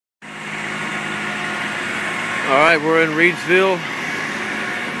Alright, we're in Reidsville,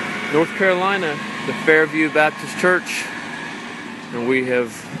 North Carolina, the Fairview Baptist Church, and we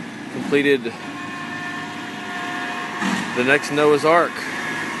have completed the next Noahs Ark.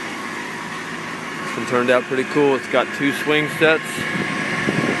 This one turned out pretty cool. It's got 2 swing sets,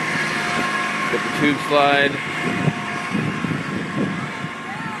 got the tube slide,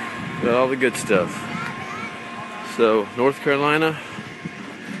 got all the good stuff. So, North Carolina,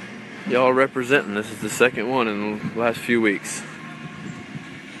 y'all are representing. This is the second one in the last few weeks.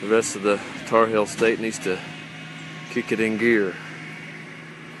 The rest of the Tar Heel state needs to kick it in gear.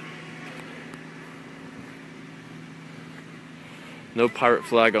 No pirate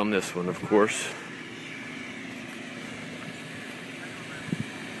flag on this one, of course.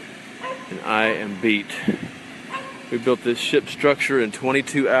 And I am beat. We built this ship structure in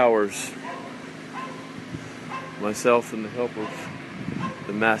 22 hours. Myself and the help of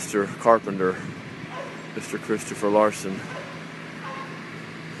the master carpenter, Mr. Christopher Larson.